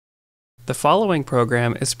The following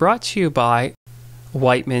program is brought to you by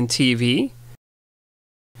Whiteman TV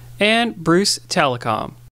and Bruce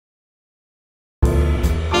Telecom.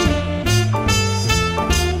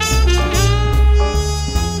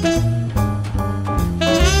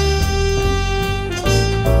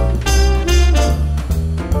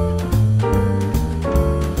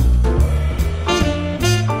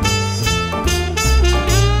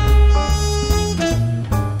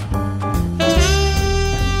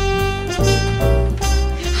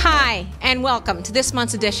 And welcome to this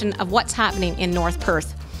month's edition of What's Happening in North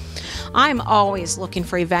Perth. I'm always looking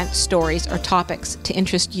for events, stories, or topics to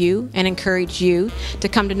interest you and encourage you to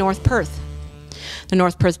come to North Perth. The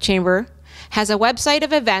North Perth Chamber has a website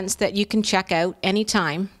of events that you can check out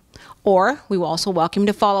anytime, or we will also welcome you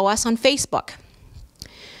to follow us on Facebook.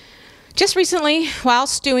 Just recently, while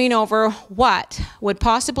stewing over what would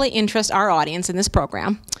possibly interest our audience in this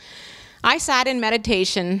program, I sat in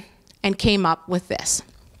meditation and came up with this.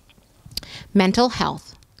 Mental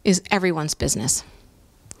health is everyone's business.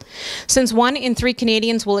 Since 1 in 3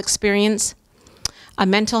 Canadians will experience a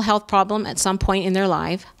mental health problem at some point in their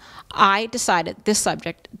life, I decided this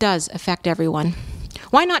subject does affect everyone.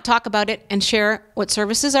 Why not talk about it and share what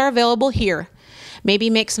services are available here? Maybe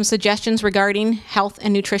make some suggestions regarding health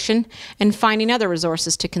and nutrition and finding other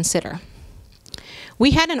resources to consider.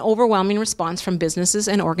 We had an overwhelming response from businesses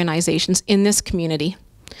and organizations in this community.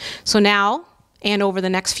 So now, and over the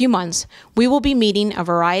next few months, we will be meeting a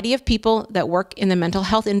variety of people that work in the mental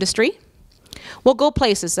health industry. We'll go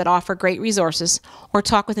places that offer great resources or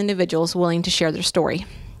talk with individuals willing to share their story.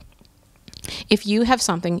 If you have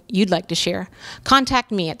something you'd like to share, contact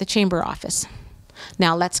me at the Chamber office.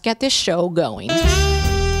 Now let's get this show going.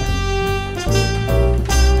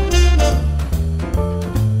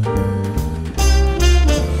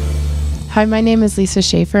 Hi, my name is Lisa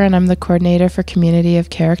Schaefer, and I'm the coordinator for Community of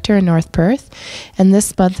Character in North Perth. And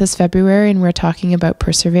this month is February, and we're talking about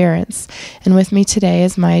perseverance. And with me today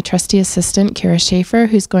is my trusty assistant, Kira Schaefer,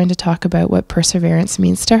 who's going to talk about what perseverance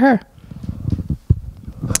means to her.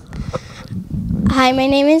 Hi, my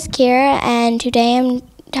name is Kira, and today I'm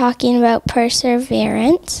talking about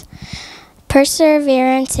perseverance.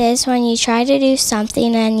 Perseverance is when you try to do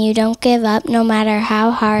something and you don't give up no matter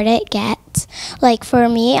how hard it gets. Like for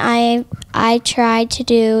me, I tried to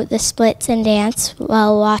do the splits and dance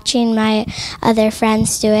while watching my other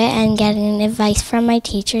friends do it and getting advice from my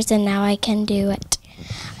teachers, and now I can do it.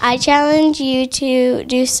 I challenge you to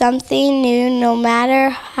do something new no matter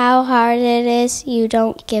how hard it is. You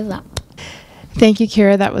don't give up. Thank you,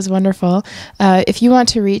 Kira. That was wonderful. If you want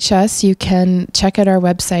to reach us, you can check out our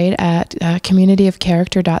website at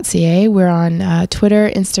communityofcharacter.ca. We're on Twitter,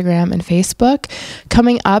 Instagram, and Facebook.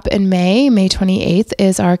 Coming up in May 28th,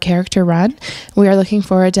 is our character run. We are looking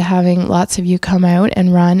forward to having lots of you come out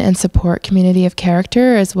and run and support Community of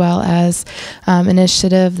Character, as well as an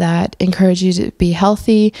initiative that encourages you to be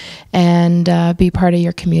healthy and be part of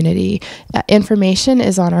your community. Information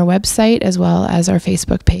is on our website as well as our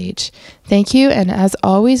Facebook page. Thank you, and as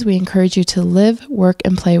always, we encourage you to live, work,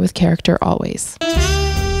 and play with character always.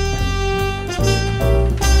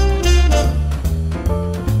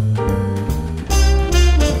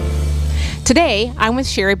 Today, I'm with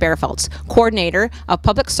Sherry Barefelds, Coordinator of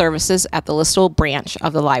Public Services at the Listowel branch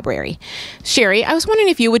of the library. Sherry, I was wondering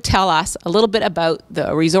if you would tell us a little bit about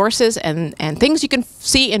the resources and things you can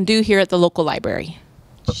see and do here at the local library.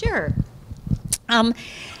 Sure.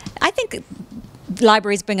 I think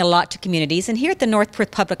libraries bring a lot to communities, and here at the North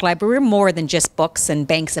Perth Public Library, we're more than just books and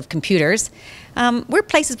banks of computers. We're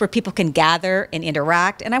places where people can gather and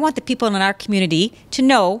interact, and I want the people in our community to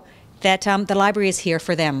know that the library is here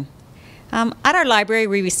for them. At our library,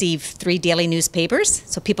 we receive 3 daily newspapers,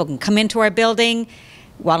 so people can come into our building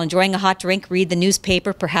while enjoying a hot drink, read the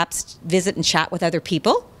newspaper, perhaps visit and chat with other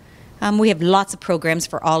people. We have lots of programs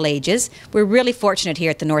for all ages. We're really fortunate here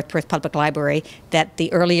at the North Perth Public Library that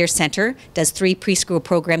the Early Years Centre does 3 preschool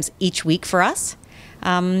programs each week for us.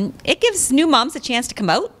 It gives new moms a chance to come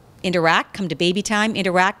out, interact, come to baby time,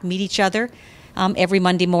 interact, meet each other every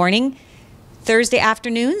Monday morning, Thursday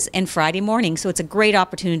afternoons, and Friday morning. So it's a great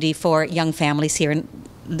opportunity for young families here in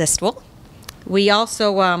Listowel. We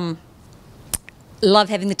also love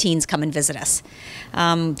having the teens come and visit us.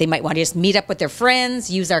 They might want to just meet up with their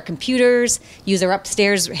friends, use our computers, use our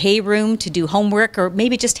upstairs hay room to do homework, or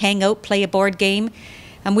maybe just hang out, play a board game.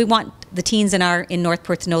 And we want the teens in North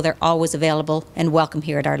Perth to know they're always available and welcome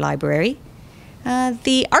here at our library.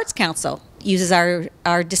 The Arts Council uses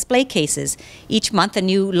our display cases. Each month a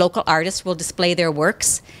new local artist will display their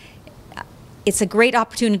works. It's a great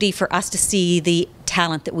opportunity for us to see the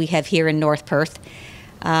talent that we have here in North Perth.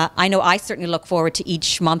 I know I certainly look forward to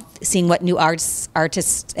each month seeing what new artists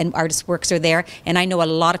and artists' works are there. And I know a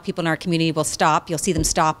lot of people in our community will stop. You'll see them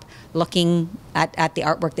stop looking at the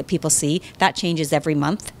artwork that people see. That changes every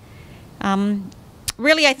month.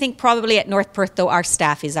 Really, I think probably at North Perth, though, our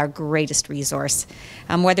staff is our greatest resource.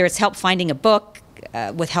 Whether it's help finding a book,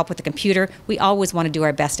 with help with the computer, we always want to do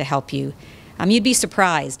our best to help you. You'd be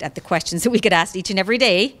surprised at the questions that we get asked each and every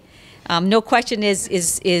day. No question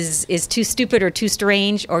is too stupid or too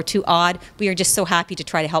strange or too odd. We are just so happy to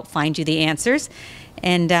try to help find you the answers.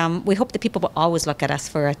 And we hope that people will always look at us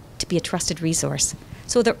to be a trusted resource.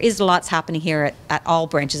 So there is lots happening here at all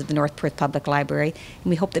branches of the North Perth Public Library. And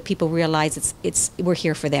we hope that people realize we're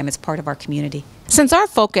here for them. It's part of our community. Since our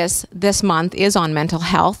focus this month is on mental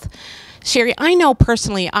health, Sherry, I know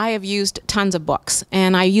personally I have used tons of books,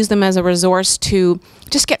 and I use them as a resource to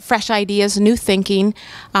just get fresh ideas, new thinking,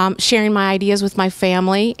 sharing my ideas with my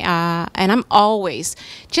family, and I'm always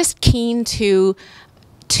just keen to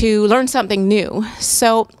learn something new.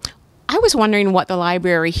 So I was wondering what the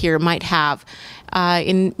library here might have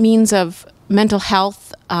in means of mental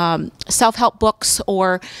health, self-help books,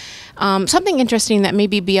 or something interesting that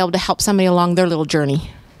maybe be able to help somebody along their little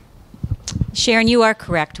journey. Sharon, you are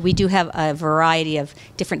correct. We do have a variety of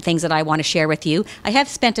different things that I want to share with you. I have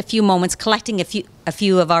spent a few moments collecting a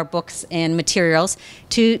few of our books and materials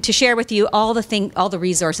to share with you all the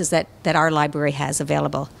resources that our library has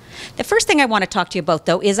available. The first thing I want to talk to you about,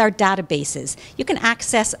 though, is our databases. You can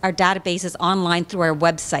access our databases online through our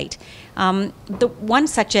website. The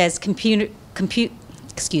ones such as consumer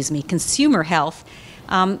health.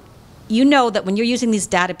 You know that when you're using these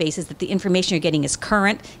databases that the information you're getting is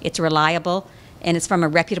current, it's reliable, and it's from a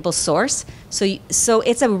reputable source. So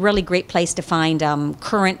it's a really great place to find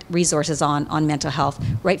current resources on mental health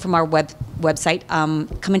right from our website.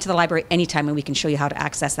 Come into the library anytime and we can show you how to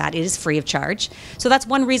access that. It is free of charge. So that's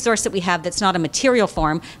one resource that we have that's not a material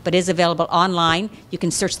form but is available online. You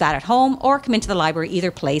can search that at home or come into the library,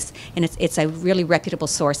 either place, and it's a really reputable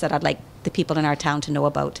source that I'd like the people in our town to know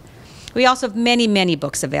about. We also have many, many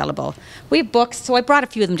books available. We have books, so I brought a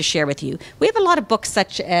few of them to share with you. We have a lot of books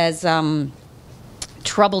such as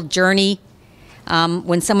Troubled Journey,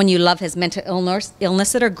 When Someone You Love Has Mental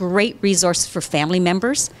Illness that are great resources for family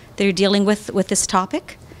members that are dealing with this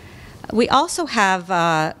topic. We also have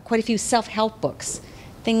quite a few self-help books,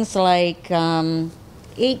 things like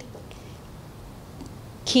 8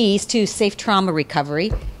 Keys to Safe Trauma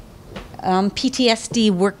Recovery,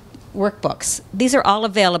 PTSD workbooks. These are all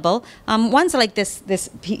available. Ones like this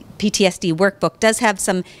PTSD workbook does have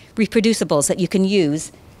some reproducibles that you can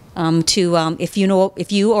use if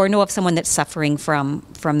you or know of someone that's suffering from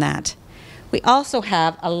that. We also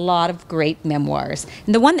have a lot of great memoirs.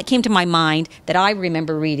 And the one that came to my mind that I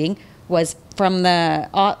remember reading was from the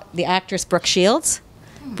actress Brooke Shields.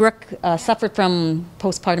 Brooke suffered from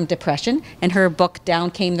postpartum depression, and her book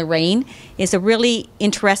Down Came the Rain is a really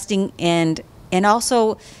interesting and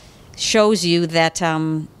also shows you that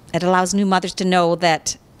it allows new mothers to know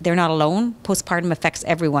that they're not alone. Postpartum affects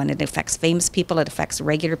everyone. It affects famous people. It affects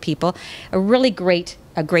regular people. A really great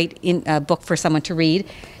book for someone to read.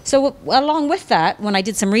 So along with that, when I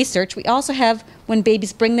did some research, we also have When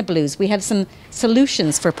Babies Bring the Blues. We have some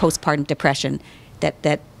solutions for postpartum depression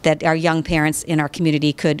that our young parents in our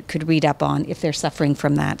community could read up on if they're suffering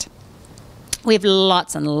from that. We have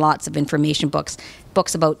lots and lots of information books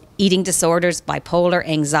about eating disorders, bipolar,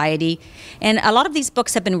 anxiety, and a lot of these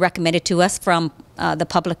books have been recommended to us from the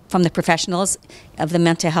public, from the professionals of the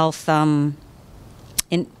mental health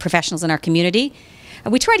professionals in our community.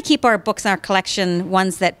 We try to keep our books in our collection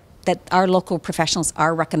ones that our local professionals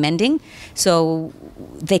are recommending, so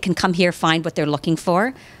they can come here, find what they're looking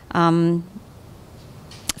for.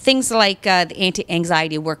 Things like the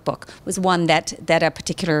anti-anxiety workbook was one that a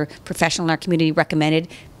particular professional in our community recommended.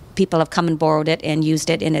 People have come and borrowed it and used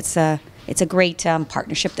it, and it's a great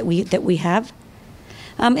partnership that we have.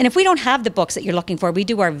 And if we don't have the books that you're looking for, we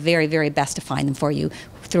do our very, very best to find them for you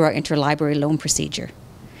through our interlibrary loan procedure.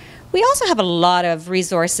 We also have a lot of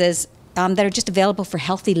resources that are just available for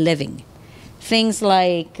healthy living. Things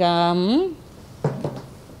like,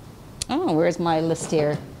 where's my list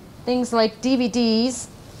here? Things like DVDs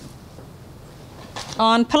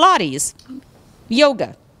on Pilates,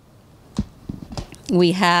 yoga.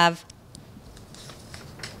 We have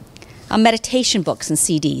meditation books and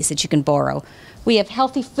CDs that you can borrow. We have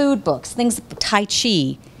healthy food books, things like Tai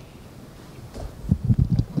Chi.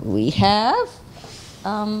 We have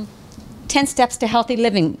 10 Steps to Healthy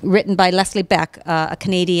Living, written by Leslie Beck, a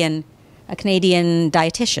Canadian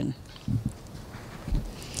dietitian.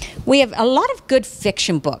 We have a lot of good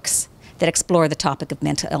fiction books that explore the topic of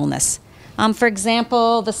mental illness. For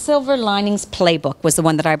example, the Silver Linings Playbook was the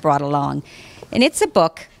one that I brought along. And it's a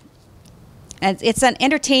book. It's an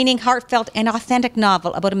entertaining, heartfelt, and authentic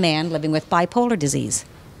novel about a man living with bipolar disease.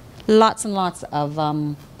 Lots and lots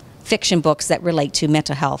of fiction books that relate to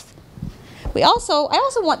mental health. I also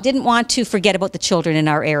didn't want to forget about the children in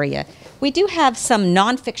our area. We do have some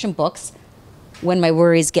nonfiction books, When My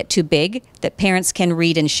Worries Get Too Big, that parents can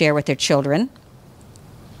read and share with their children.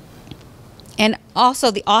 And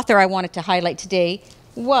also the author I wanted to highlight today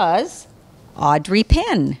was Audrey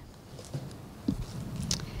Penn.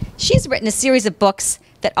 She's written a series of books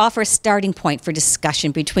that offer a starting point for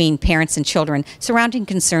discussion between parents and children surrounding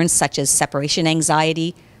concerns such as separation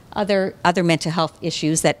anxiety, other mental health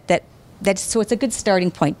issues. So it's a good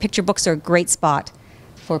starting point. Picture books are a great spot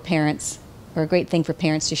for parents, or a great thing for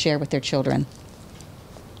parents to share with their children.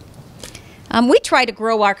 We try to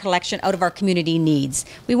grow our collection out of our community needs.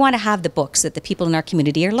 We want to have the books that the people in our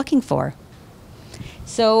community are looking for.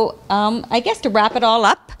 So I guess to wrap it all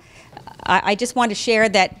up, I just want to share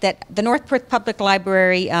that the North Perth Public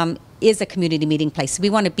Library is a community meeting place. We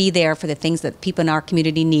want to be there for the things that people in our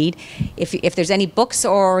community need. If there's any books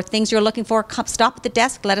or things you're looking for, stop at the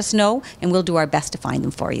desk, let us know, and we'll do our best to find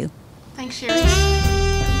them for you. Thanks, Sherry.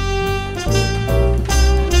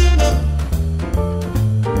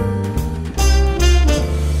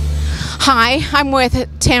 Hi, I'm with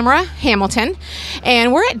Tamara Hamilton,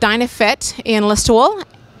 and we're at Dynafit in Listowel.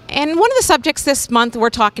 And one of the subjects this month we're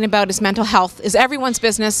talking about is mental health, is everyone's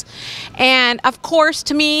business. And of course,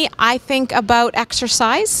 to me, I think about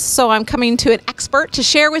exercise. So I'm coming to an expert to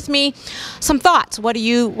share with me some thoughts. How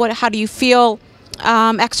do you feel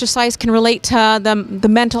exercise can relate to the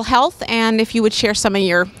mental health? And if you would share some of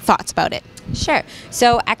your thoughts about it. Sure.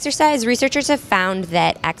 So researchers have found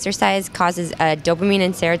that exercise causes a dopamine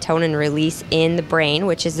and serotonin release in the brain,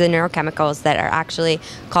 which is the neurochemicals that are actually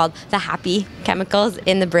called the happy chemicals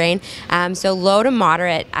in the brain. So low to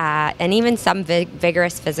moderate and even some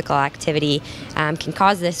vigorous physical activity can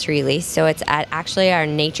cause this release. So it's actually our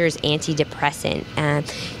nature's antidepressant.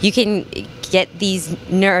 You can get these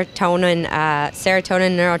serotonin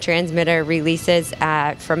neurotransmitter releases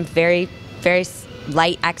from very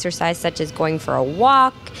light exercise, such as going for a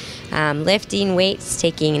walk, lifting weights,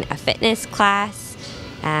 taking a fitness class,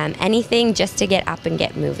 anything just to get up and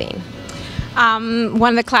get moving. One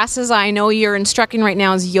of the classes I know you're instructing right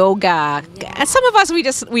now is yoga. And some of us,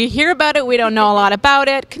 we hear about it, we don't know a lot about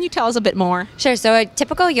it. Can you tell us a bit more? Sure. So a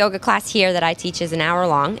typical yoga class here that I teach is an hour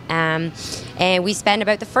long, and we spend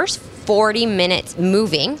about the first 40 minutes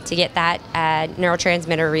moving to get that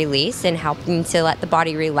neurotransmitter release and helping to let the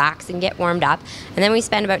body relax and get warmed up. And then we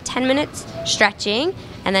spend about 10 minutes stretching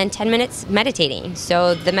and then 10 minutes meditating.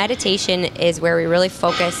 So the meditation is where we really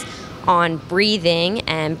focus on breathing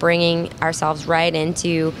and bringing ourselves right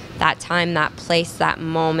into that time, that place, that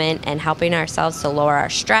moment, and helping ourselves to lower our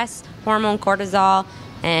stress hormone, cortisol,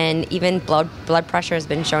 and even blood pressure has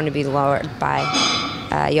been shown to be lowered by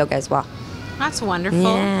yoga as well. That's wonderful.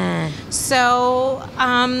 Yeah. So,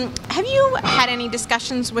 have you had any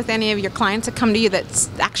discussions with any of your clients that come to you that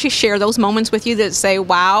actually share those moments with you that say,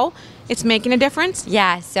 wow, it's making a difference?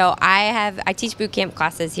 Yeah, so I teach boot camp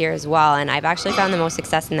classes here as well, and I've actually found the most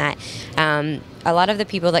success in that. A lot of the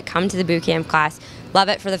people that come to the boot camp class love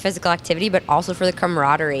it for the physical activity, but also for the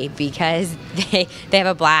camaraderie, because they have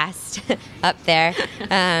a blast up there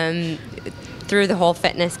through the whole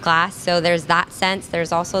fitness class. So there's that sense.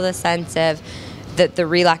 There's also the sense of the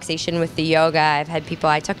relaxation with the yoga. I've had people,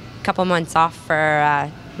 I took a couple months off for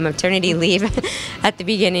maternity leave at the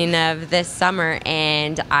beginning of this summer,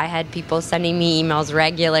 and I had people sending me emails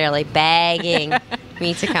regularly begging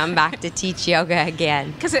me to come back to teach yoga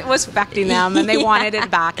again, because it was affecting them and they wanted it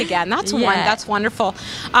back again. That's that's wonderful.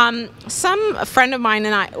 A friend of mine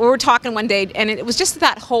and I, we were talking one day, and it was just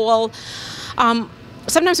that whole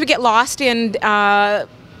sometimes we get lost in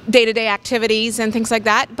day-to-day activities and things like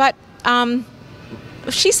that, but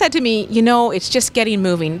she said to me, it's just getting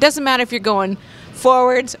moving. It doesn't matter if you're going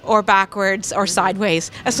forwards or backwards or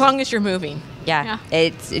sideways, as long as you're moving. Yeah.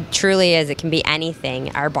 It truly is. It can be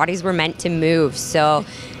anything. Our bodies were meant to move, so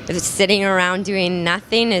sitting around doing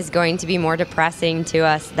nothing is going to be more depressing to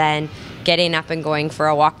us than getting up and going for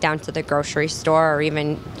a walk down to the grocery store, or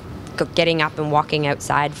even getting up and walking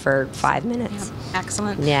outside for 5 minutes. Yeah.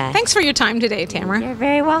 Excellent. Yeah. Thanks for your time today, Tamara. You're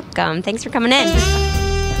very welcome. Thanks for coming in.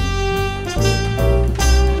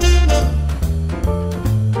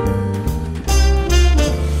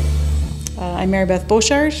 I'm Mary Beth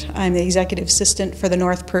Beauchard. I'm the Executive Assistant for the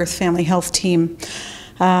North Perth Family Health Team.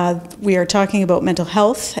 We are talking about mental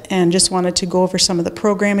health, and just wanted to go over some of the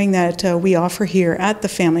programming that we offer here at the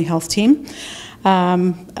Family Health Team.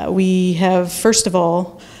 We have, first of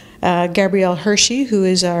all, Gabrielle Hershey, who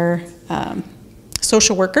is our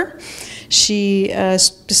social worker. She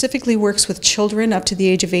specifically works with children up to the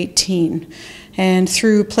age of 18. And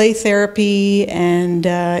through play therapy and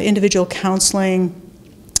individual counseling,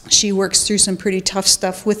 she works through some pretty tough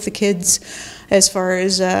stuff with the kids as far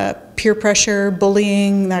as peer pressure,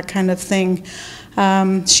 bullying, that kind of thing.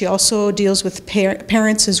 She also deals with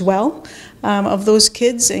parents as well of those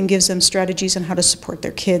kids and gives them strategies on how to support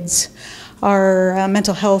their kids. Our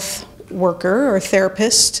mental health worker or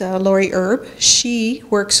therapist, Lori Erb, she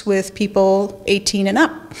works with people 18 and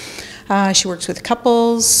up. She works with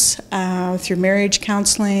couples through marriage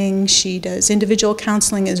counseling. She does individual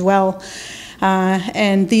counseling as well.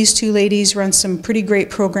 And these two ladies run some pretty great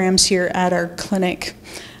programs here at our clinic.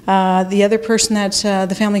 The other person that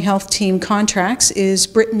the family health team contracts is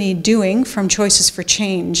Brittany Dewing from Choices for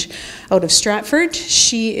Change out of Stratford.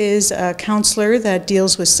 She is a counselor that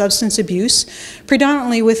deals with substance abuse,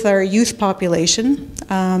 predominantly with our youth population.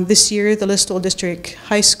 This year, the Listowel District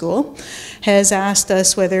High School has asked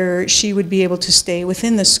us whether she would be able to stay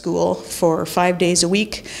within the school for 5 days a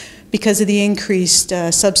week because of the increased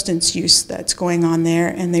substance use that's going on there,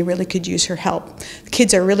 and they really could use her help. The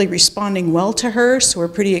kids are really responding well to her, so we're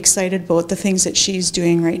pretty excited about the things that she's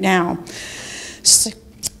doing right now.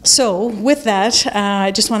 So with that,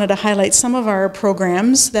 I just wanted to highlight some of our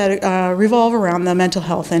programs that revolve around the mental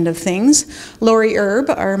health end of things. Lori Erb,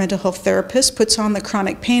 our mental health therapist, puts on the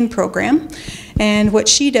chronic pain program. And what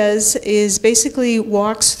she does is basically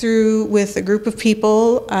walks through with a group of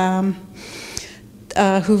people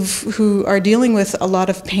who are dealing with a lot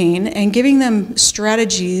of pain and giving them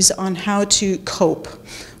strategies on how to cope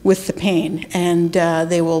with the pain. And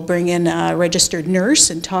they will bring in a registered nurse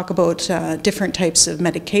and talk about different types of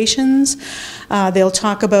medications. They'll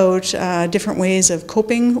talk about different ways of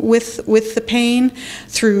coping with the pain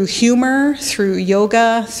through humor, through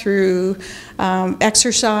yoga, through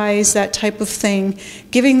exercise, that type of thing,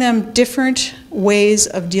 giving them different ways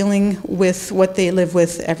of dealing with what they live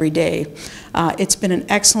with every day. It's been an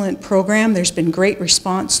excellent program. There's been great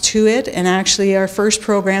response to it, and actually our first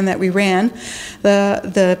program that we ran,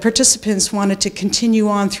 the participants wanted to continue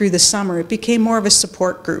on through the summer. It became more of a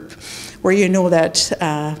support group where you know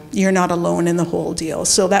that you're not alone in the whole deal.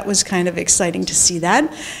 So that was kind of exciting to see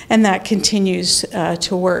that, and that continues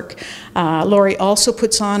to work. Lori also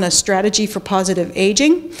puts on a strategy for positive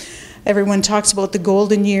aging. Everyone talks about the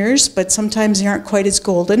golden years, but sometimes they aren't quite as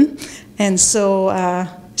golden, and so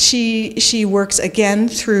she works again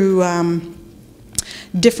through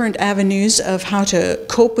different avenues of how to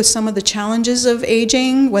cope with some of the challenges of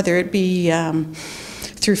aging, whether it be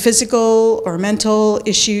through physical or mental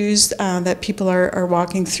issues that people are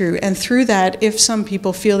walking through. And through that, if some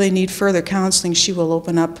people feel they need further counseling, she will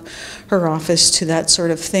open up her office to that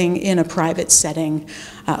sort of thing in a private setting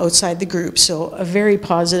outside the group. So a very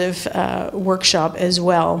positive workshop as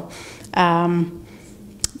well.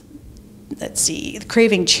 Let's see,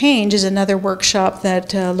 Craving Change is another workshop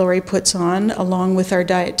that Lori puts on along with our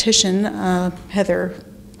dietitian, Heather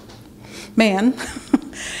Mann.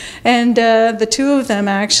 And the two of them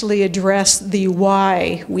actually address the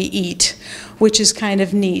why we eat, which is kind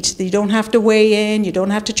of neat. You don't have to weigh in, you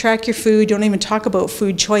don't have to track your food, you don't even talk about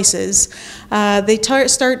food choices. They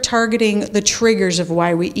start targeting the triggers of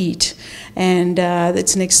why we eat. And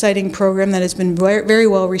it's an exciting program that has been very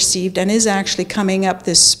well received and is actually coming up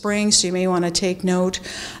this spring, so you may want to take note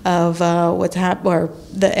of what's or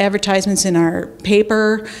the advertisements in our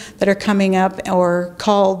paper that are coming up, or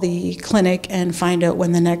call the clinic and find out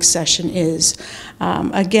when the next session is.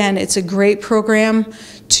 Again, it's a great program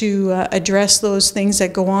to address those things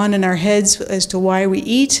that go on in our heads as to why we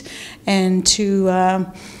eat, and to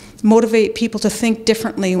motivate people to think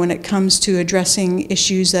differently when it comes to addressing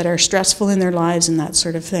issues that are stressful in their lives and that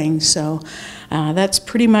sort of thing. So that's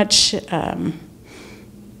pretty much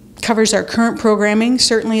covers our current programming.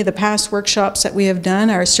 Certainly the past workshops that we have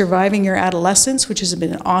done are Surviving Your Adolescence, which has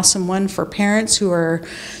been an awesome one for parents who are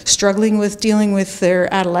struggling with dealing with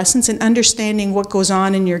their adolescence and understanding what goes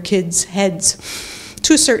on in your kids' heads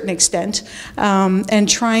to a certain extent, and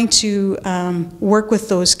trying to work with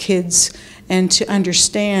those kids and to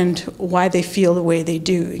understand why they feel the way they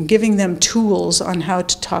do, and giving them tools on how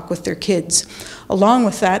to talk with their kids. Along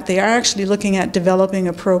with that, they are actually looking at developing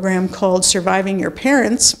a program called Surviving Your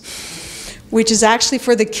Parents, which is actually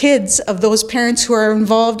for the kids of those parents who are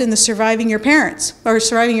involved in the Surviving Your Parents, or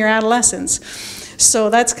Surviving Your Adolescence.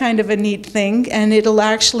 So that's kind of a neat thing, and it'll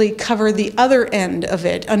actually cover the other end of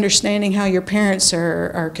it, understanding how your parents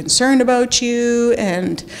are concerned about you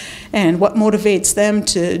and what motivates them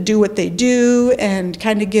to do what they do, and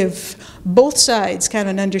kind of give both sides kind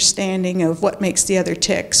of an understanding of what makes the other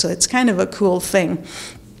tick. So it's kind of a cool thing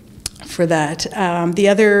for that. The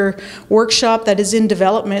other workshop that is in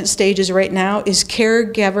development stages right now is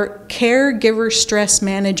caregiver stress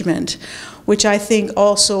management, which I think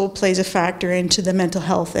also plays a factor into the mental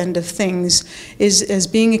health end of things, is as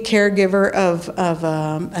being a caregiver of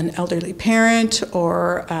an elderly parent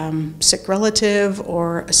or sick relative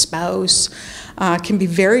or a spouse can be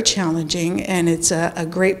very challenging, and it's a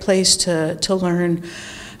great place to learn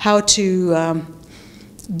how to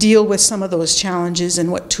deal with some of those challenges and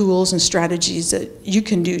what tools and strategies that you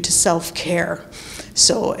can do to self-care.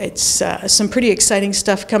 So it's some pretty exciting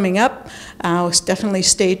stuff coming up. Definitely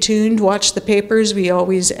stay tuned, watch the papers. We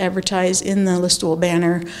always advertise in the Listowel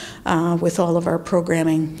banner with all of our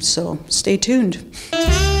programming, so stay tuned.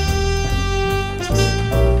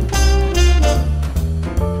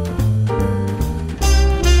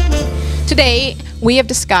 Today, we have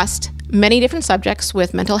discussed many different subjects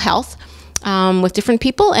with mental health, with different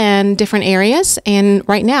people and different areas. And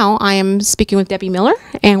right now, I am speaking with Debbie Miller,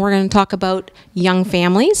 and we're going to talk about young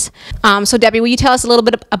families. So Debbie, will you tell us a little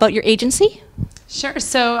bit about your agency? Sure.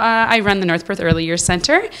 So I run the North Perth Early Years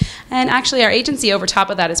Centre, and actually our agency over top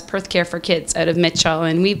of that is Perth Care for Kids out of Mitchell,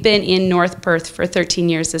 and we've been in North Perth for 13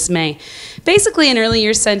 years this May. Basically, an Early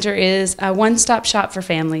Years Centre is a one-stop shop for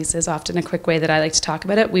families, is often a quick way that I like to talk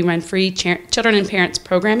about it. We run free children and parents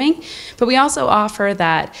programming, but we also offer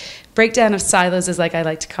that breakdown of silos, is like I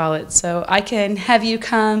like to call it. So I can have you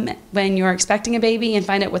come when you're expecting a baby and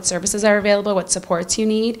find out what services are available, what supports you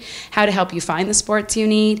need, how to help you find the supports you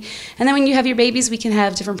need. And then when you have your babies, we can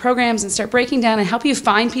have different programs and start breaking down and help you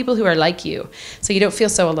find people who are like you so you don't feel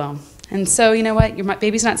so alone. And so, you know what, your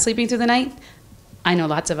baby's not sleeping through the night? I know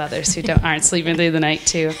lots of others who aren't sleeping through the night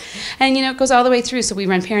too. And you know, it goes all the way through. So we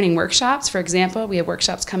run parenting workshops, for example. We have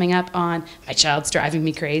workshops coming up on My Child's Driving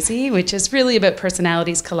Me Crazy, which is really about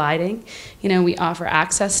personalities colliding. You know, we offer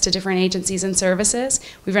access to different agencies and services.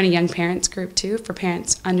 We run a young parents group too for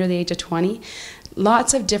parents under the age of 20.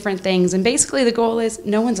 Lots of different things. And basically the goal is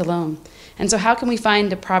no one's alone. And so how can we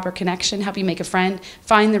find a proper connection, help you make a friend,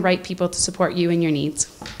 find the right people to support you and your needs?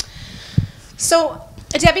 So,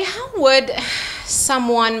 Debbie, how would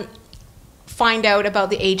someone find out about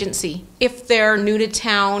the agency if they're new to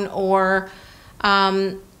town, or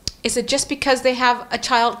is it just because they have a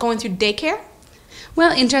child going through daycare?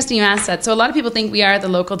 Well, interesting you asked that. So a lot of people think we are the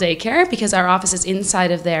local daycare because our office is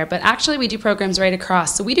inside of there, but actually we do programs right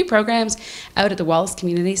across. So we do programs out at the Wallace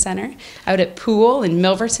Community Centre, out at Poole, in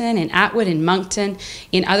Milverton, in Atwood, in Moncton,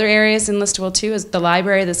 in other areas in Listowel too, as the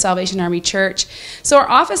library, the Salvation Army Church. So our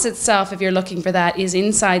office itself, if you're looking for that, is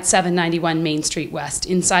inside 791 Main Street West,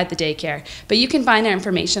 inside the daycare. But you can find our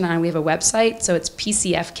information on, we have a website, so it's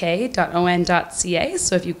pcfk.on.ca.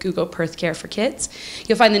 So if you Google Perth Care for Kids,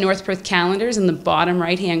 you'll find the North Perth calendars in the bottom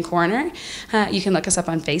right-hand corner. You can look us up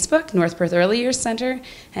on Facebook, North Perth Early Years Centre,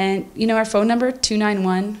 and you know our phone number,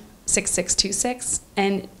 291-6626,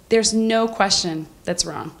 and there's no question that's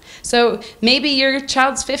wrong. So maybe your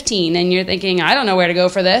child's 15 and you're thinking, I don't know where to go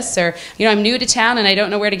for this, or you know, I'm new to town and I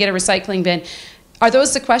don't know where to get a recycling bin. Are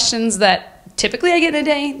those the questions that typically I get in a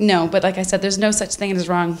day? No, but like I said, there's no such thing as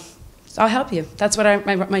wrong. I'll help you. That's what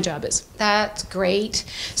my job is. That's great.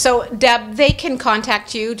 So, Deb, they can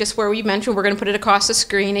contact you just where we mentioned. We're going to put it across the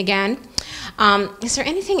screen again. Is there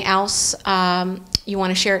anything else you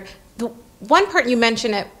want to share? The one part you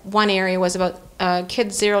mentioned at one area was about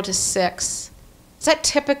kids 0 to 6. Is that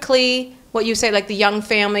typically what you say, like the young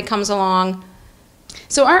family comes along?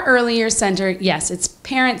 So our Early Years Centre, yes, it's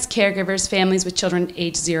parents, caregivers, families with children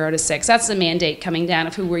aged 0 to 6. That's the mandate coming down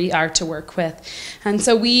of who we are to work with. And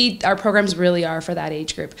so our programs really are for that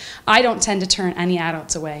age group. I don't tend to turn any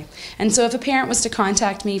adults away. And so if a parent was to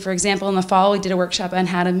contact me, for example, in the fall, we did a workshop on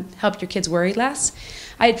how to help your kids worry less.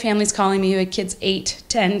 I had families calling me who had kids 8,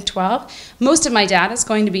 10, 12. Most of my data is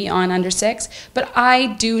going to be on under 6, but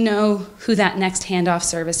I do know who that next handoff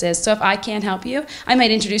service is. So if I can't help you, I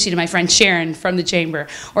might introduce you to my friend Sharon from the Chamber,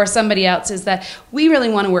 or somebody else. Is that we really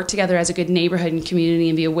want to work together as a good neighborhood and community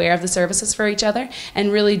and be aware of the services for each other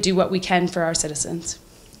and really do what we can for our citizens.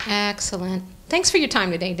 Excellent. Thanks for your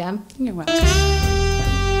time today, Deb. You're welcome.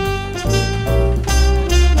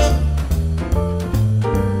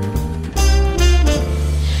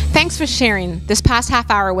 Thanks for sharing this past half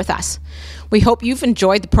hour with us. We hope you've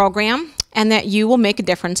enjoyed the program and that you will make a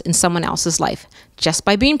difference in someone else's life just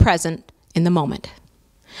by being present in the moment.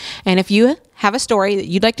 And if you have a story that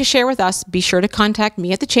you'd like to share with us, be sure to contact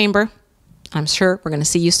me at the Chamber. I'm sure we're going to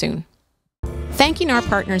see you soon. Thanking our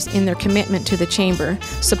partners in their commitment to the Chamber,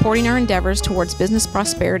 supporting our endeavors towards business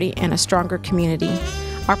prosperity and a stronger community.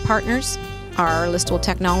 Our partners are Listowel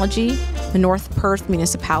Technology, the North Perth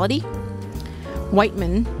Municipality,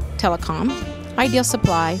 Whiteman Telecom, Ideal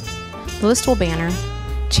Supply, the Listowel Banner,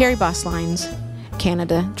 Cherry Bus Lines,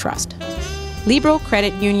 Canada Trust, Libro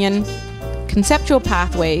Credit Union, Conceptual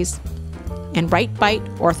Pathways, and Right Bite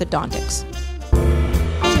Orthodontics.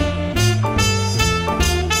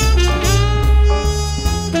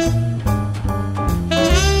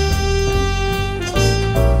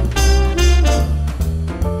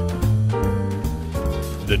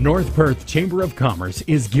 The North Perth Chamber of Commerce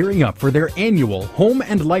is gearing up for their annual Home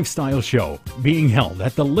and Lifestyle Show, being held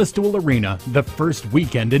at the Listowel Arena the first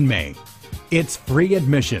weekend in May. It's free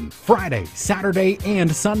admission Friday, Saturday,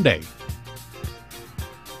 and Sunday.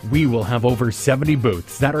 We will have over 70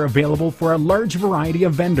 booths that are available for a large variety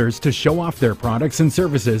of vendors to show off their products and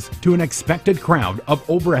services to an expected crowd of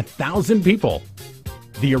over 1,000 people.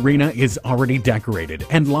 The arena is already decorated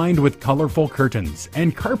and lined with colorful curtains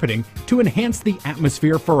and carpeting to enhance the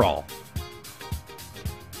atmosphere for all.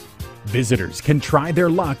 Visitors can try their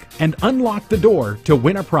luck and unlock the door to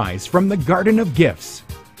win a prize from the Garden of Gifts.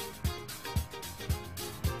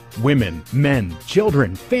 Women, men,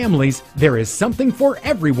 children, families, there is something for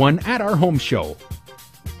everyone at our home show.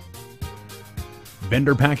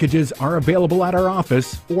 Vendor packages are available at our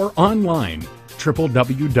office or online,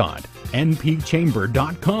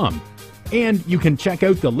 www.npchamber.com, and you can check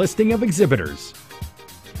out the listing of exhibitors.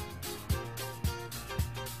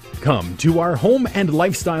 Come to our Home and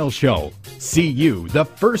Lifestyle Show. See you the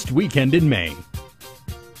first weekend in May.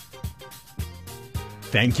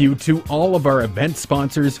 Thank you to all of our event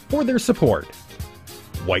sponsors for their support.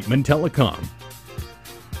 Whiteman Telecom,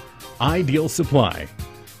 Ideal Supply,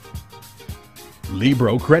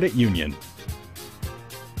 Libro Credit Union,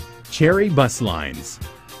 Cherry Bus Lines,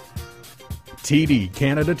 TD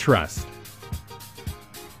Canada Trust,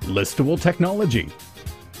 Listowel Technology,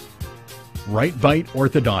 Right Bite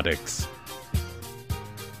Orthodontics,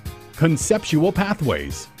 Conceptual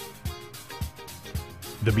Pathways,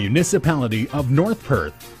 the Municipality of North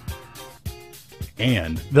Perth,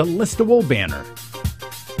 and the Listowel Banner.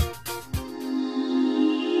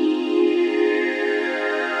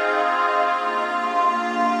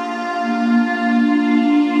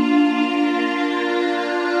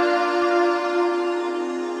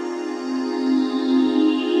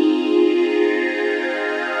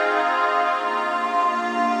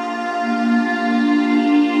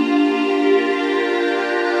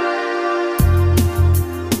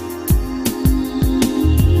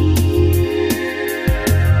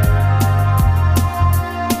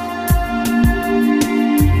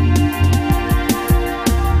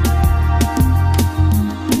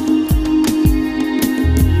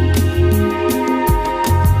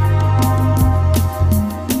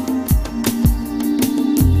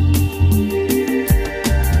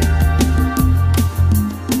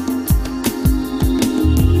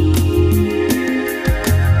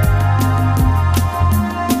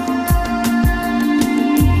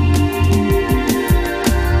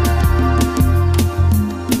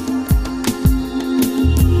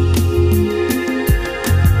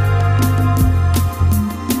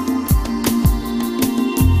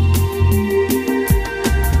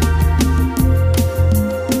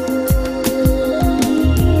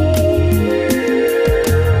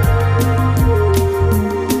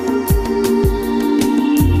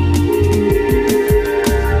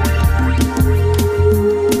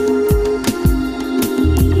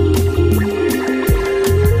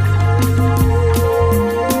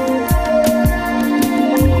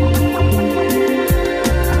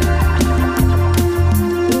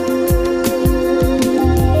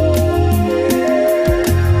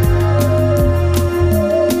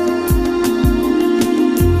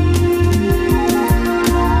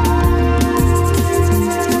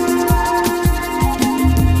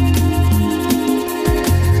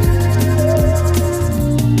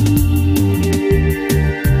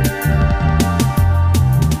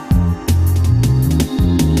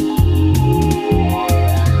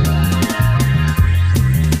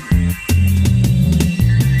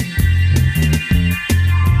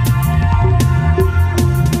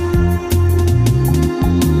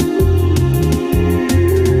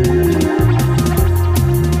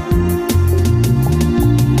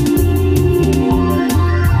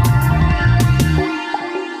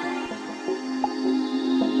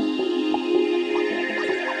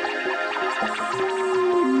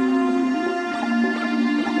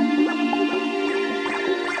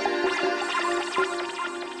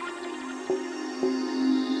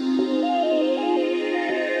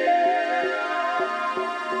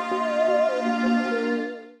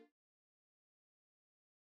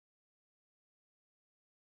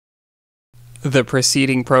 The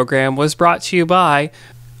preceding program was brought to you by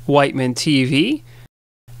Whiteman TV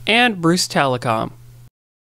and Bruce Telecom.